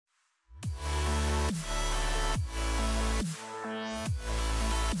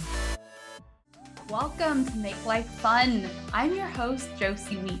Welcome to Make Life Fun. I'm your host,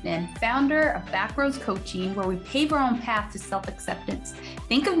 Jocey Wiitanen, founder of Backroads Coaching, where we pave our own path to self-acceptance.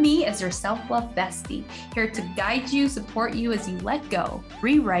 Think of me as your self-love bestie, here to guide you, support you as you let go,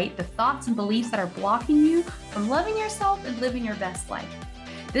 rewrite the thoughts and beliefs that are blocking you from loving yourself and living your best life.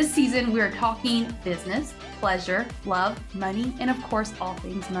 This season, we are talking business, pleasure, love, money, and of course, all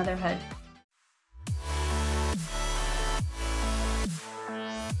things motherhood.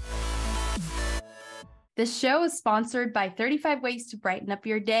 This show is sponsored by 35 Ways to Brighten Up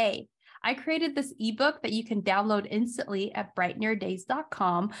Your Day. I created this ebook that you can download instantly at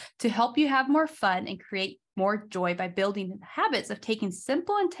brightenyourdays.com to help you have more fun and create more joy by building habits of taking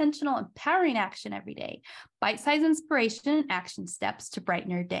simple, intentional, empowering action every day. Bite-sized inspiration and action steps to brighten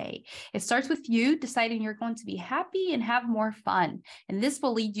your day. It starts with you deciding you're going to be happy and have more fun, and this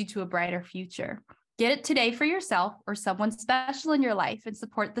will lead you to a brighter future. Get it today for yourself or someone special in your life and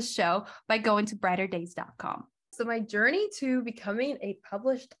support the show by going to brighterdays.com. So my journey to becoming a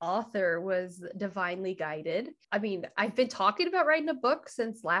published author was divinely guided. I mean, I've been talking about writing a book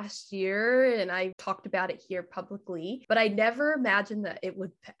since last year, and I've talked about it here publicly, but I never imagined that it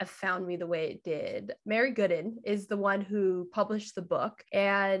would have found me the way it did. Mary Gooden is the one who published the book,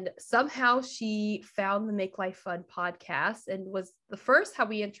 and somehow she found the Make Life Fun podcast and was the first how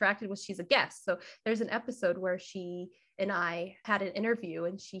we interacted was she's a guest. So there's an episode where she and I had an interview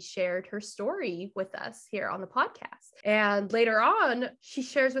and she shared her story with us here on the podcast. And later on, she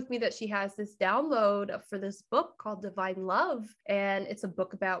shares with me that she has this download for this book called Divine Love. And it's a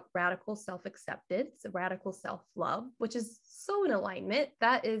book about radical self-acceptance, radical self-love, which is so in alignment.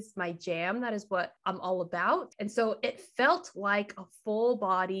 That is my jam. That is what I'm all about. And so it felt like a full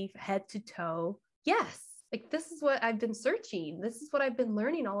body, head to toe. Yes. Like, this is what I've been searching. This is what I've been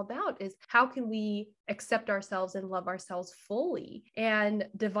learning all about is how can we accept ourselves and love ourselves fully? And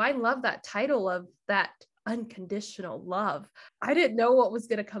Divine Love, that title of that unconditional love. I didn't know what was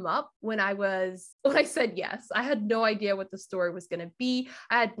going to come up when I said yes. I had no idea what the story was going to be.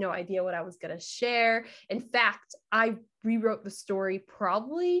 I had no idea what I was going to share. In fact, I rewrote the story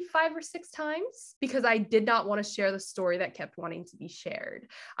probably 5 or 6 times because I did not want to share the story that kept wanting to be shared.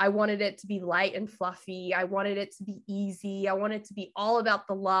 I wanted it to be light and fluffy. I wanted it to be easy. I wanted it to be all about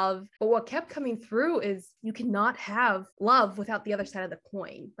the love. But what kept coming through is you cannot have love without the other side of the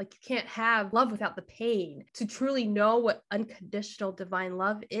coin. Like, you can't have love without the pain. To truly know what unconditional divine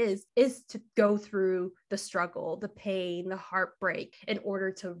love is to go through the struggle, the pain, the heartbreak in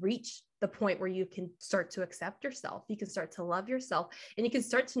order to reach the point where you can start to accept yourself. You can start to love yourself, and you can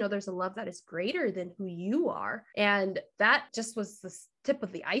start to know there's a love that is greater than who you are. And that just was the tip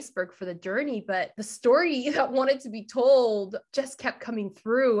of the iceberg for the journey. But the story that wanted to be told just kept coming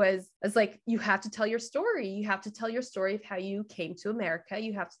through as like, you have to tell your story. You have to tell your story of how you came to America.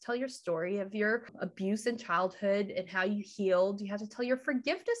 You have to tell your story of your abuse in childhood and how you healed. You have to tell your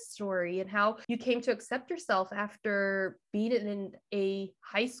forgiveness story and how you came to accept yourself after being in a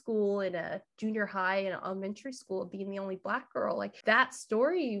high school, in a junior high, and elementary school, being the only Black girl. Like, that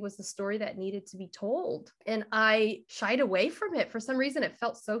story was the story that needed to be told. And I shied away from it. For some reason, it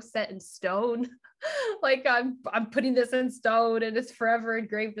felt so set in stone. Like, I'm putting this in stone and it's forever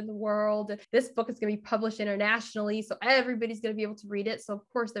engraved in the world. This book is going to be published internationally, so everybody's going to be able to read it. So of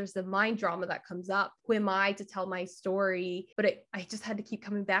course there's the mind drama that comes up. Who am I to tell my story? But I just had to keep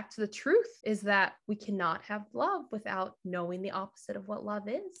coming back to the truth, is that we cannot have love without knowing the opposite of what love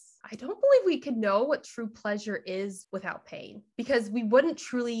is. I don't believe we can know what true pleasure is without pain, because we wouldn't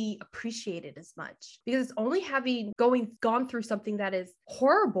truly appreciate it as much, because it's only having gone through something that is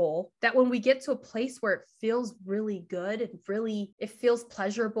horrible that when we get to a place where it feels really good and really, it feels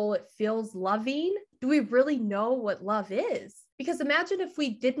pleasurable, it feels loving, do we really know what love is? Because imagine if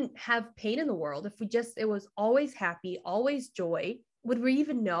we didn't have pain in the world, if it was always happy, always joy, would we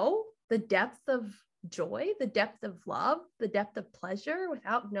even know the depth of joy, the depth of love, the depth of pleasure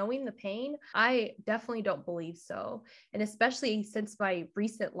without knowing the pain? I definitely don't believe so. And especially since my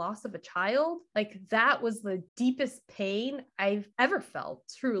recent loss of a child, like, that was the deepest pain I've ever felt,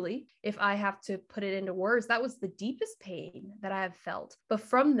 truly. If I have to put it into words, that was the deepest pain that I have felt. But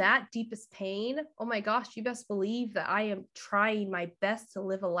from that deepest pain, oh my gosh, you best believe that I am trying my best to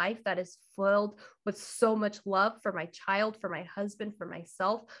live a life that is filled with so much love for my child, for my husband, for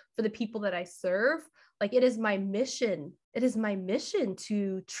myself, for the people that I serve. Like, it is my mission. It is my mission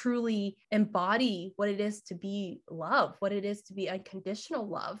to truly embody what it is to be love, what it is to be unconditional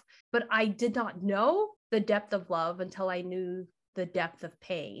love. But I did not know the depth of love until I knew the depth of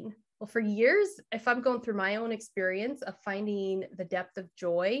pain. Well, for years, if I'm going through my own experience of finding the depth of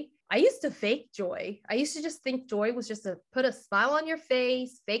joy, I used to fake joy. I used to just think joy was just to put a smile on your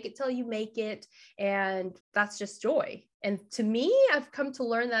face, fake it till you make it. And that's just joy. And to me, I've come to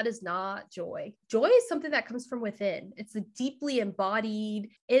learn that is not joy. Joy is something that comes from within. It's a deeply embodied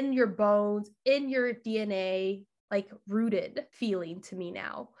in your bones, in your DNA, like rooted feeling to me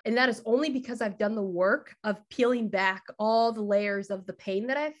now. And that is only because I've done the work of peeling back all the layers of the pain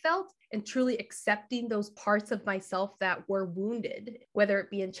that I felt and truly accepting those parts of myself that were wounded, whether it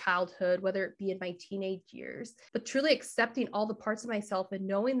be in childhood, whether it be in my teenage years, but truly accepting all the parts of myself and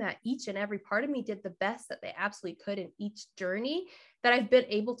knowing that each and every part of me did the best that they absolutely could in each journey, that I've been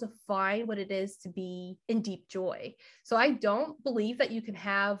able to find what it is to be in deep joy. So I don't believe that you can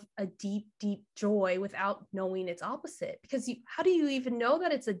have a deep, deep joy without knowing its opposite, because how do you even know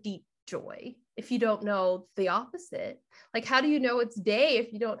that it's a deep joy if you don't know the opposite? Like, how do you know it's day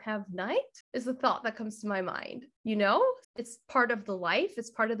if you don't have night? Is the thought that comes to my mind. It's part of the life. It's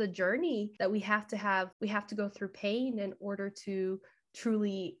part of the journey that we have to go through pain in order to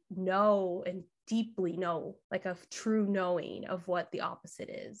truly know and deeply know, like a true knowing of what the opposite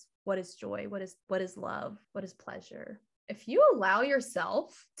is. What is joy? What is love? What is pleasure? If you allow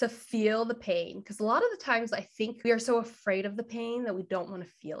yourself to feel the pain, because a lot of the times I think we are so afraid of the pain that we don't want to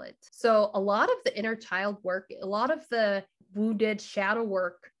feel it. So a lot of the inner child work, a lot of the wounded shadow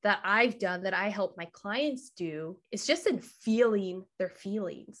work that I've done, that I help my clients do, is just in feeling their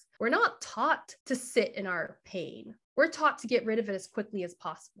feelings. We're not taught to sit in our pain. We're taught to get rid of it as quickly as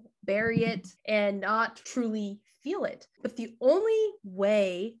possible, bury it, and not truly feel it. But the only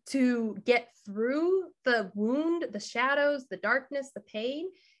way to get through the wound, the shadows, the darkness, the pain,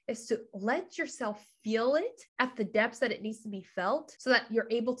 is to let yourself feel it at the depths that it needs to be felt, so that you're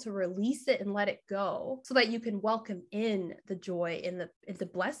able to release it and let it go, so that you can welcome in the joy and the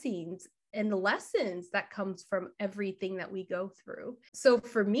blessings and the lessons that comes from everything that we go through. So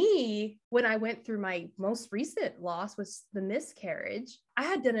for me, when I went through my most recent loss, was the miscarriage, I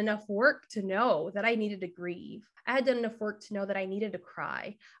had done enough work to know that I needed to grieve. I had done enough work to know that I needed to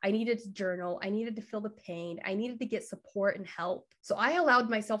cry. I needed to journal. I needed to feel the pain. I needed to get support and help. So I allowed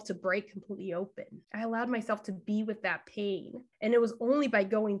myself to break completely open. I allowed myself to be with that pain. And it was only by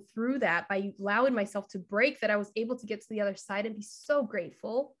going through that, by allowing myself to break, that I was able to get to the other side and be so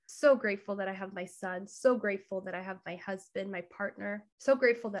grateful. So grateful that I have my son. So grateful that I have my husband, my partner. So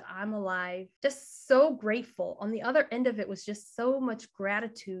grateful that I'm alive. Just so grateful. On the other end of it was just so much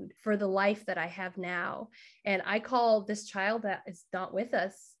gratitude for the life that I have now. And I call this child that is not with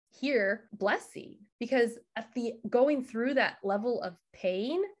us here blessing, because at the going through that level of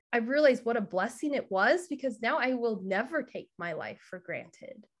pain, I realized what a blessing it was, because now I will never take my life for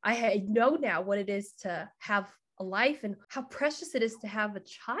granted. I know now what it is to have a life and how precious it is to have a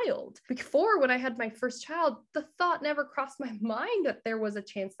child. Before, when I had my first child, the thought never crossed my mind that there was a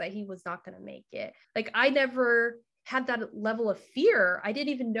chance that he was not going to make it. Like, I never had that level of fear. I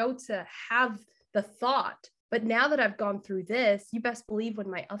didn't even know to have the thought. But now that I've gone through this, you best believe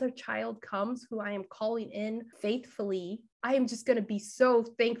when my other child comes, who I am calling in faithfully, I am just going to be so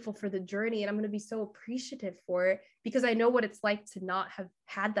thankful for the journey, and I'm going to be so appreciative for it, because I know what it's like to not have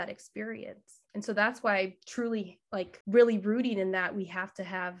had that experience. And so that's why I truly really rooting in that we have to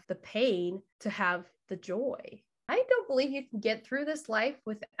have the pain to have the joy. I don't believe you can get through this life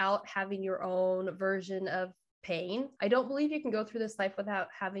without having your own version of pain. I don't believe you can go through this life without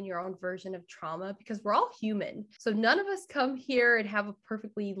having your own version of trauma, because we're all human. So none of us come here and have a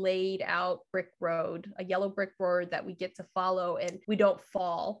perfectly laid out brick road, a yellow brick road that we get to follow, and we don't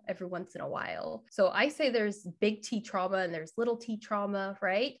fall every once in a while. So I say there's big T trauma and there's little T trauma,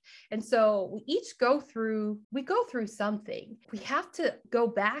 right? And so we each go through something. We have to go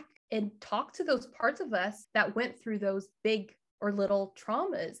back and talk to those parts of us that went through those big or little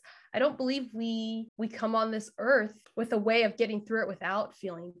traumas. I don't believe we come on this earth with a way of getting through it without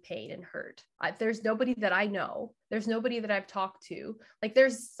feeling pain and hurt. There's nobody that I know. There's nobody that I've talked to. Like,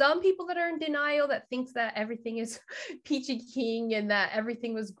 there's some people that are in denial that thinks that everything is peachy keen and that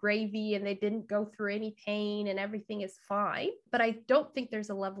everything was gravy and they didn't go through any pain and everything is fine. But I don't think there's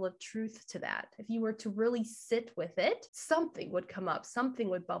a level of truth to that. If you were to really sit with it, something would come up, something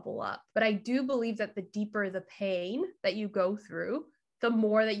would bubble up. But I do believe that the deeper the pain that you go through, the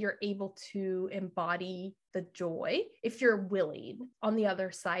more that you're able to embody the joy, if you're willing, on the other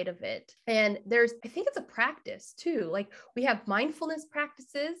side of it. And I think it's a practice too. Like, we have mindfulness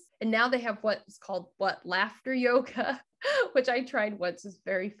practices, and now they have what is called laughter yoga. which I tried once. Is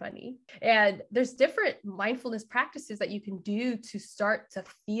very funny. And there's different mindfulness practices that you can do to start to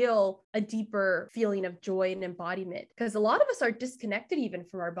feel a deeper feeling of joy and embodiment, because a lot of us are disconnected even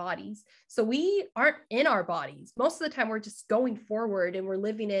from our bodies. So we aren't in our bodies. Most of the time we're just going forward and we're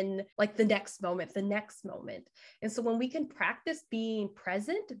living in like the next moment, the next moment. And so when we can practice being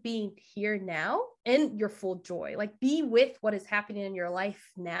present, being here now in your full joy, like be with what is happening in your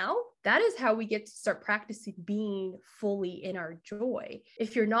life now, that is how we get to start practicing being fully in our joy.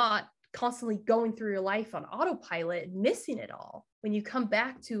 If you're not constantly going through your life on autopilot and missing it all, when you come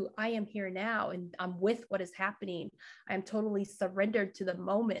back to, I am here now and I'm with what is happening, I'm totally surrendered to the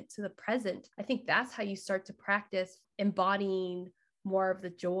moment, to the present. I think that's how you start to practice embodying more of the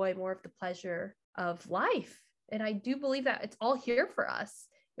joy, more of the pleasure of life. And I do believe that it's all here for us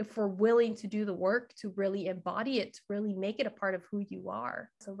if we're willing to do the work to really embody it, to really make it a part of who you are.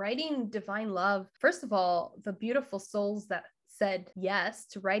 So writing Divine Love, first of all, the beautiful souls that said yes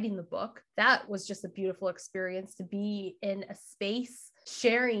to writing the book, that was just a beautiful experience to be in a space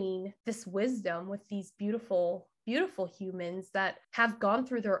sharing this wisdom with these beautiful humans that have gone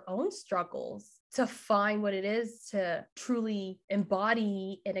through their own struggles to find what it is to truly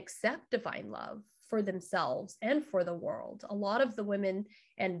embody and accept divine love for themselves and for the world. A lot of the women,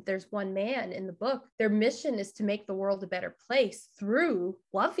 and there's one man in the book, their mission is to make the world a better place through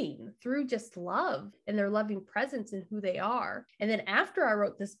loving, through just love and their loving presence in who they are. And then after I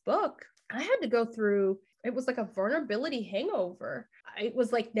wrote this book, I had to go through, it was like a vulnerability hangover. It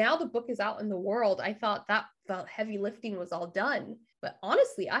was like, now the book is out in the world. I thought that the heavy lifting was all done. But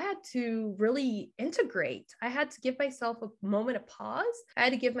honestly, I had to really integrate. I had to give myself a moment of pause. I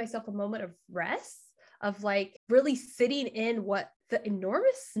had to give myself a moment of rest, of like really sitting in what the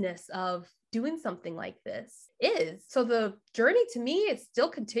enormousness of doing something like this is. So the journey to me is still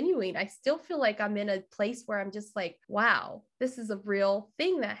continuing. I still feel like I'm in a place where I'm just like, wow, this is a real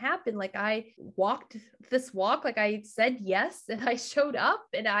thing that happened. Like I walked this walk, like I said yes, and I showed up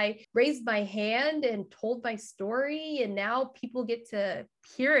and I raised my hand and told my story. And now people get to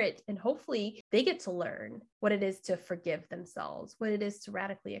hear it and hopefully they get to learn what it is to forgive themselves, what it is to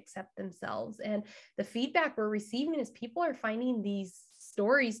radically accept themselves. And the feedback we're receiving is people are finding these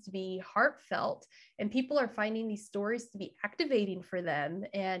stories to be heartfelt, and people are finding these stories to be activating for them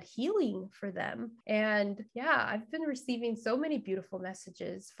and healing for them. And yeah, I've been receiving so many beautiful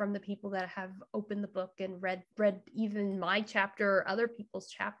messages from the people that have opened the book and read even my chapter or other people's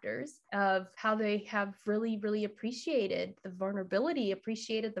chapters, of how they have really appreciated the vulnerability,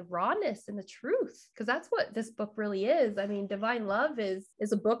 appreciated the rawness and the truth, because that's what this book really is. I mean, Divine Love is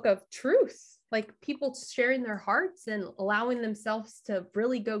a book of truth, like people sharing their hearts and allowing themselves to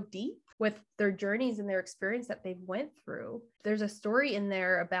really go deep with their journeys and their experience that they've went through. There's a story in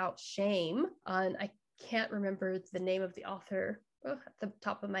there about shame, and I can't remember the name of the author at the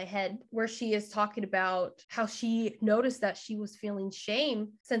top of my head, where she is talking about how she noticed that she was feeling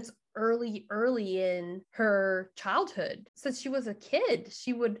shame since early in her childhood. Since she was a kid,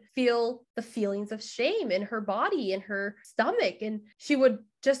 she would feel the feelings of shame in her body, in her stomach, and she would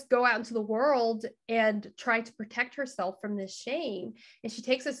just go out into the world and try to protect herself from this shame. And she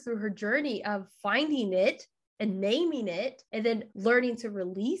takes us through her journey of finding it and naming it, and then learning to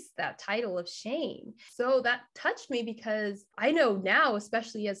release that title of shame. So that touched me, because I know now,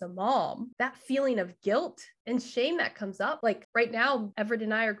 especially as a mom, that feeling of guilt and shame that comes up, like right now, Everett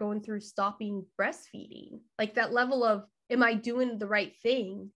and I are going through stopping breastfeeding, like that level of, am I doing the right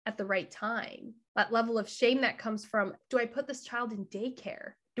thing at the right time? That level of shame that comes from, do I put this child in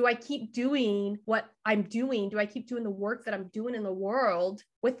daycare? Do I keep doing what I'm doing? Do I keep doing the work that I'm doing in the world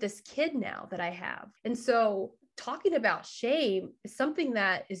with this kid now that I have? And so talking about shame is something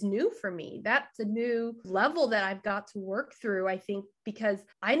that is new for me. That's a new level that I've got to work through, I think, because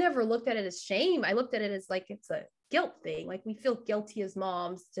I never looked at it as shame. I looked at it as like, it's a guilt thing. Like we feel guilty as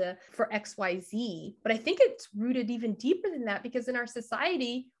moms for XYZ, but I think it's rooted even deeper than that, because in our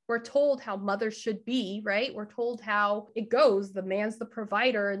society, we're told how mothers should be, right? We're told how it goes. The man's the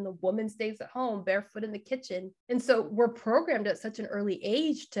provider and the woman stays at home barefoot in the kitchen. And so we're programmed at such an early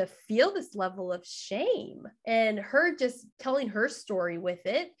age to feel this level of shame. And her just telling her story with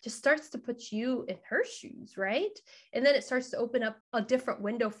it just starts to put you in her shoes, right? And then it starts to open up a different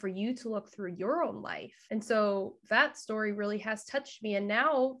window for you to look through your own life. And so that story really has touched me. And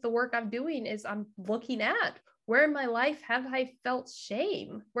now the work I'm doing is I'm looking at, where in my life have I felt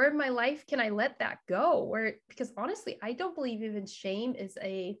shame? Where in my life can I let that go? Because honestly, I don't believe even shame is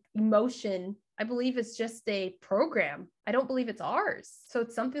a emotion. I believe it's just a program. I don't believe it's ours. So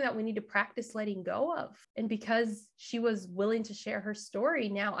it's something that we need to practice letting go of. And because she was willing to share her story,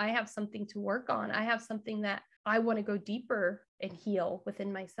 now I have something to work on. I have something that I want to go deeper and heal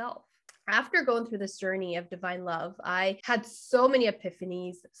within myself. After going through this journey of divine love, I had so many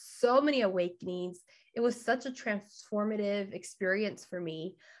epiphanies, so many awakenings. It was such a transformative experience for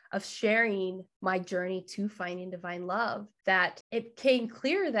me of sharing my journey to finding divine love that it became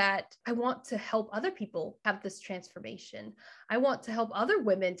clear that I want to help other people have this transformation. I want to help other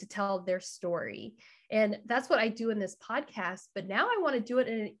women to tell their story. And that's what I do in this podcast. But now I want to do it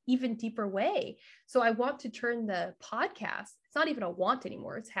in an even deeper way. So I want to turn the podcast, it's not even a want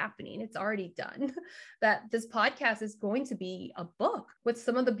anymore. It's happening. It's already done. That this podcast is going to be a book with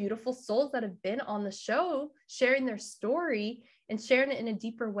some of the beautiful souls that have been on the show, sharing their story and sharing it in a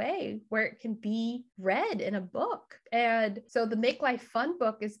deeper way where it can be read in a book. And so the Make Life Fun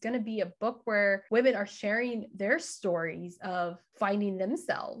book is going to be a book where women are sharing their stories of finding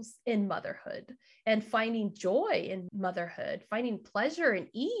themselves in motherhood and finding joy in motherhood, finding pleasure and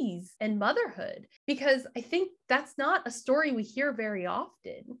ease in motherhood. Because I think that's not a story we hear very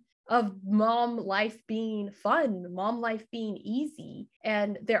often, of mom life being fun, mom life being easy.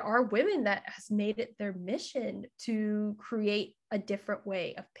 And there are women that has made it their mission to create a different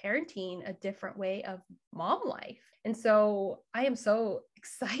way of parenting, a different way of mom life. And so I am so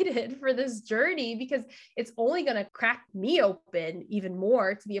excited for this journey because it's only going to crack me open even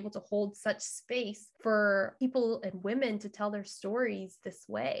more to be able to hold such space for people and women to tell their stories this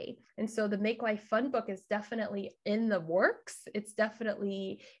way. And so the Make Life Fun book is definitely in the works. It's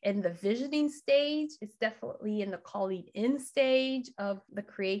definitely in the visioning stage. It's definitely in the calling in stage of the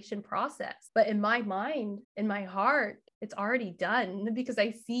creation process. But in my mind, in my heart, it's already done because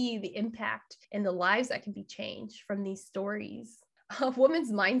I see the impact in the lives that can be changed from these stories. A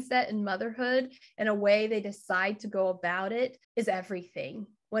woman's mindset in motherhood and a way they decide to go about it is everything.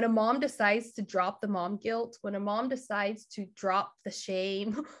 When a mom decides to drop the mom guilt, when a mom decides to drop the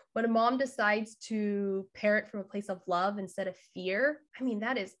shame, when a mom decides to parent from a place of love instead of fear, I mean,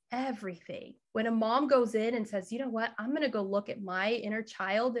 that is everything. When a mom goes in and says, you know what, I'm going to go look at my inner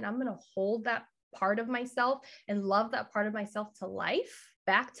child and I'm going to hold that part of myself and love that part of myself to life,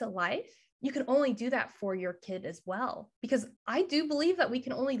 back to life. You can only do that for your kid as well. Because I do believe that we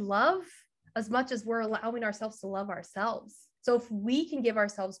can only love as much as we're allowing ourselves to love ourselves. So if we can give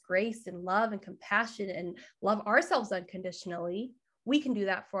ourselves grace and love and compassion and love ourselves unconditionally, we can do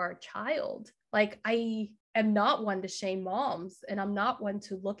that for our child. Like, I am not one to shame moms, and I'm not one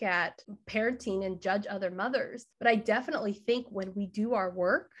to look at parenting and judge other mothers. But I definitely think when we do our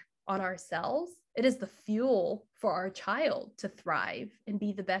work on ourselves, it is the fuel for our child to thrive and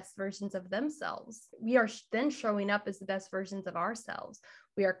be the best versions of themselves. We are then showing up as the best versions of ourselves.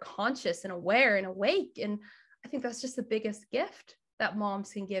 We are conscious and aware and awake. And I think that's just the biggest gift that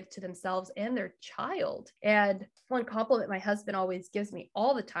moms can give to themselves and their child. And one compliment my husband always gives me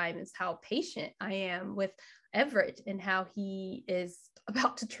all the time is how patient I am with Everett and how he is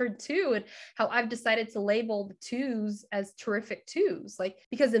about to turn 2 and how I've decided to label the 2s as terrific 2s. Like,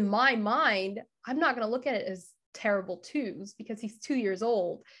 because in my mind, I'm not going to look at it as terrible 2s because he's 2 years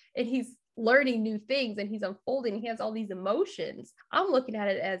old and he's learning new things and he's unfolding. He has all these emotions. I'm looking at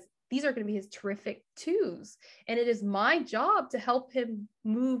it as these are going to be his terrific 2s. And it is my job to help him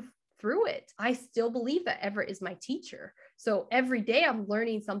move through it. I still believe that Everett is my teacher. So every day I'm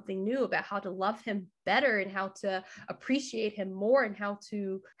learning something new about how to love him better and how to appreciate him more and how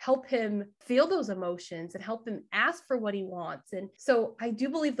to help him feel those emotions and help him ask for what he wants. And so I do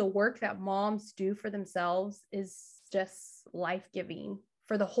believe the work that moms do for themselves is just life-giving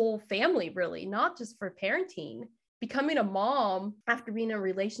for the whole family, really, not just for parenting. Becoming a mom after being in a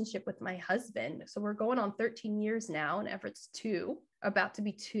relationship with my husband. So we're going on 13 years now, and Everett's 2, about to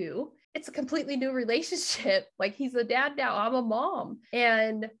be 2. It's a completely new relationship. Like, he's a dad now, I'm a mom.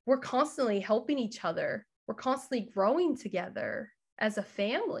 And we're constantly helping each other. We're constantly growing together as a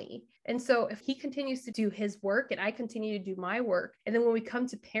family. And so if he continues to do his work and I continue to do my work, and then when we come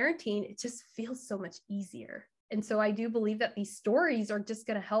to parenting, it just feels so much easier. And so I do believe that these stories are just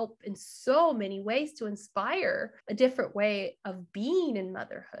going to help in so many ways to inspire a different way of being in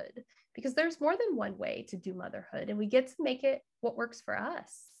motherhood, because there's more than one way to do motherhood and we get to make it what works for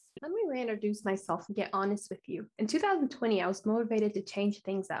us. Let me reintroduce myself and get honest with you. In 2020, I was motivated to change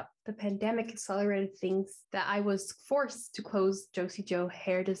things up. The pandemic accelerated things that I was forced to close Jocey Joe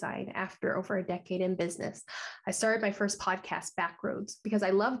Hair Design after over a decade in business. I started my first podcast, Backroads, because I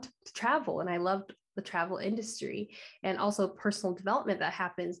loved to travel and I loved the travel industry and also personal development that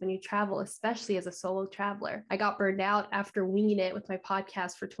happens when you travel, especially as a solo traveler. I got burned out after winging it with my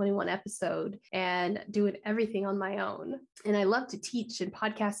podcast for 21 episodes and doing everything on my own. And I love to teach, and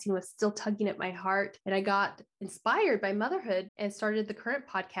podcasting was still tugging at my heart. And I got inspired by motherhood and started the current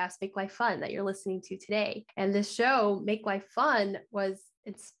podcast, Make Life Fun, that you're listening to today. And this show, Make Life Fun, was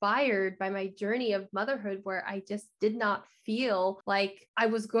inspired by my journey of motherhood, where I just did not feel like I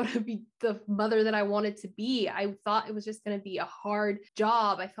was going to be the mother that I wanted to be. I thought it was just going to be a hard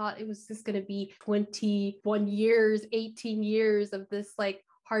job. I thought it was just going to be 21 years, 18 years of this like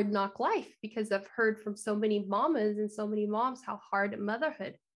hard knock life, because I've heard from so many mamas and so many moms how hard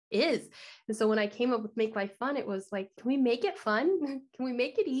motherhood is. And so when I came up with Make Life Fun, it was like, can we make it fun? Can we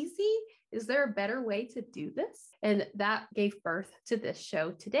make it easy? Is there a better way to do this? And that gave birth to this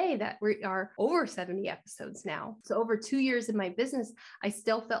show today, that we are over 70 episodes now. So over 2 years in my business, I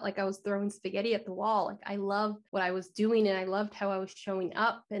still felt like I was throwing spaghetti at the wall. Like I loved what I was doing and I loved how I was showing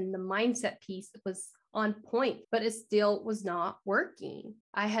up, and the mindset piece was on point, but it still was not working.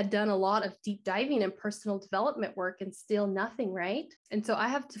 I had done a lot of deep diving and personal development work and still nothing, right? And so I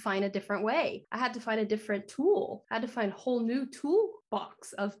have to find a different way. I had to find a different tool. I had to find a whole new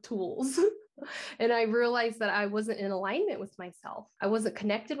toolbox of tools. And I realized that I wasn't in alignment with myself. I wasn't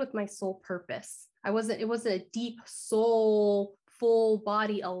connected with my soul purpose. It wasn't a deep soul, full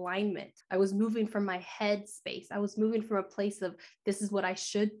body alignment. I was moving from my head space. I was moving from a place of this is what I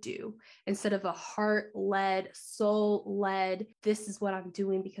should do, instead of a heart-led, soul-led, this is what I'm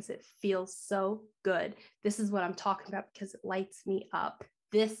doing because it feels so good. This is what I'm talking about because it lights me up.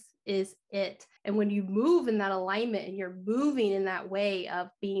 This is it. And when you move in that alignment and you're moving in that way of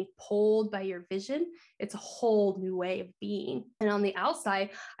being pulled by your vision, it's a whole new way of being. And on the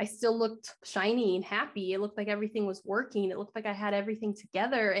outside, I still looked shiny and happy. It looked like everything was working. It looked like I had everything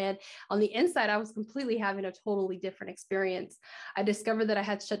together. And on the inside, I was completely having a totally different experience. I discovered that I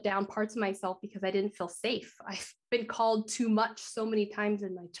had shut down parts of myself because I didn't feel safe. I've been called too much so many times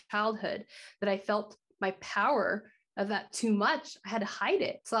in my childhood that I felt my power of that too much, I had to hide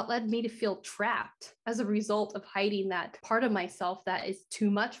it. So that led me to feel trapped as a result of hiding that part of myself that is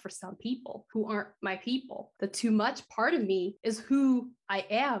too much for some people who aren't my people. The too much part of me is who I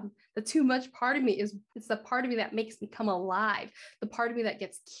am. The too much part of me it's the part of me that makes me come alive. The part of me that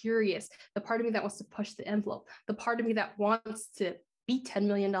gets curious. The part of me that wants to push the envelope. The part of me that wants to be $10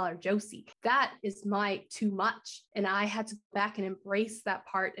 million Jocey. That is my too much. And I had to go back and embrace that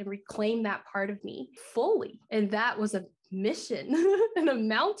part and reclaim that part of me fully. And that was a mission and a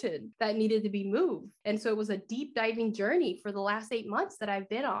mountain that needed to be moved. And so it was a deep diving journey for the last 8 months that I've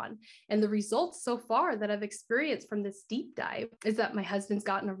been on. And the results so far that I've experienced from this deep dive is that my husband's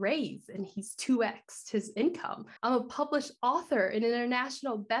gotten a raise and he's 2x'd his income. I'm a published author, an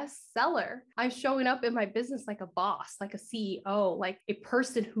international bestseller. I'm showing up in my business like a boss, like a CEO, like a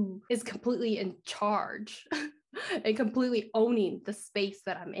person who is completely in charge. And completely owning the space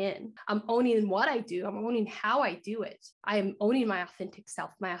that I'm in. I'm owning what I do. I'm owning how I do it. I am owning my authentic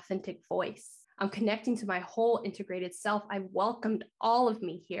self, my authentic voice. I'm connecting to my whole integrated self. I've welcomed all of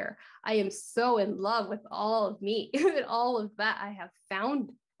me here. I am so in love with all of me. And all of that I have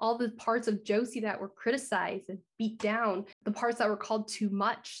found. All the parts of Jocey that were criticized and beat down, the parts that were called too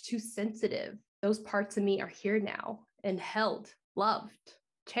much, too sensitive, those parts of me are here now and held, loved,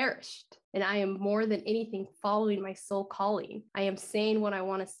 cherished. And I am more than anything following my soul calling. I am saying what I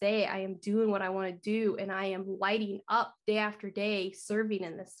want to say. I am doing what I want to do. And I am lighting up day after day, serving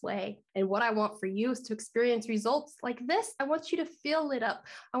in this way. And what I want for you is to experience results like this. I want you to feel lit up.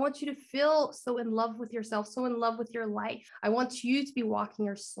 I want you to feel so in love with yourself, so in love with your life. I want you to be walking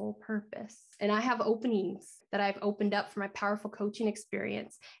your soul purpose. And I have openings that I've opened up for my powerful coaching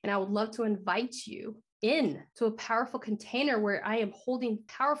experience. And I would love to invite you into a powerful container where I am holding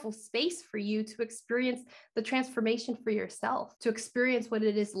powerful space for you to experience the transformation for yourself, to experience what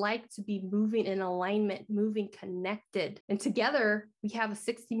it is like to be moving in alignment, moving connected. And together we have a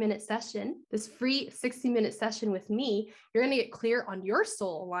 60-minute session, this free 60-minute session with me. You're going to get clear on your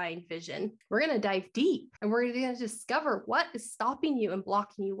soul aligned vision. We're going to dive deep and we're going to discover what is stopping you and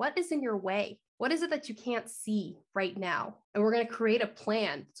blocking you. What is in your way? What is it that you can't see right now? And we're going to create a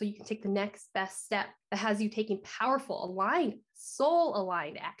plan so you can take the next best step that has you taking powerful, aligned, soul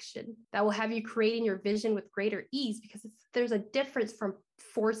aligned action that will have you creating your vision with greater ease, because there's a difference from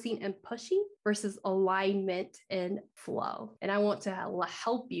forcing and pushing versus alignment and flow. And I want to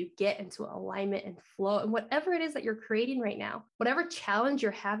help you get into alignment and flow. And whatever it is that you're creating right now, whatever challenge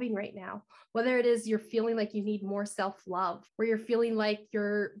you're having right now, whether it is you're feeling like you need more self-love, or you're feeling like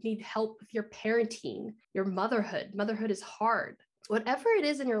you need help with your parenting, your motherhood. Motherhood is hard. Whatever it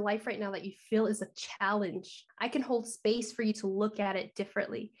is in your life right now that you feel is a challenge, I can hold space for you to look at it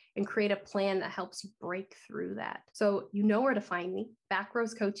differently and create a plan that helps you break through that. So you know where to find me,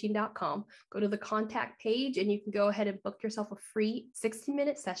 backrowscoaching.com. Go to the contact page and you can go ahead and book yourself a free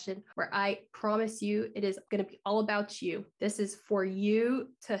 60-minute session where I promise you it is going to be all about you. This is for you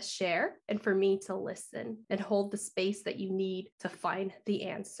to share and for me to listen and hold the space that you need to find the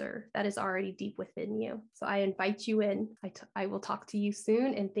answer that is already deep within you. So I invite you in. I will talk to you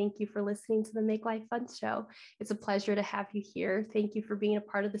soon, and thank you for listening to the Make Life Fun show. It's a pleasure to have you here. Thank you for being a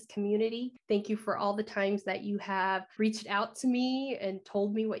part of this community. Thank you for all the times that you have reached out to me and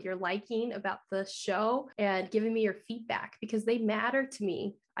told me what you're liking about the show and given me your feedback, because they matter to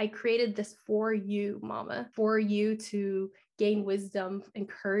me. I created this for you, Mama, for you to gain wisdom,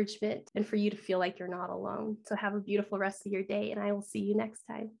 encouragement, and for you to feel like you're not alone. So have a beautiful rest of your day, and I will see you next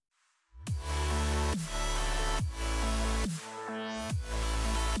time.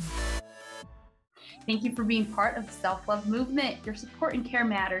 Thank you for being part of the self-love movement. Your support and care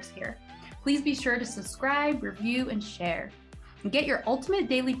matters here. Please be sure to subscribe, review, and share. And get your ultimate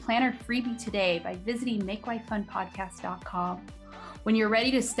daily planner freebie today by visiting makelifefunpodcast.com. When you're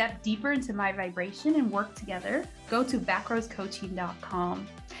ready to step deeper into my vibration and work together, go to backrowscoaching.com.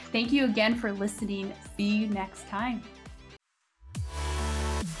 Thank you again for listening. See you next time.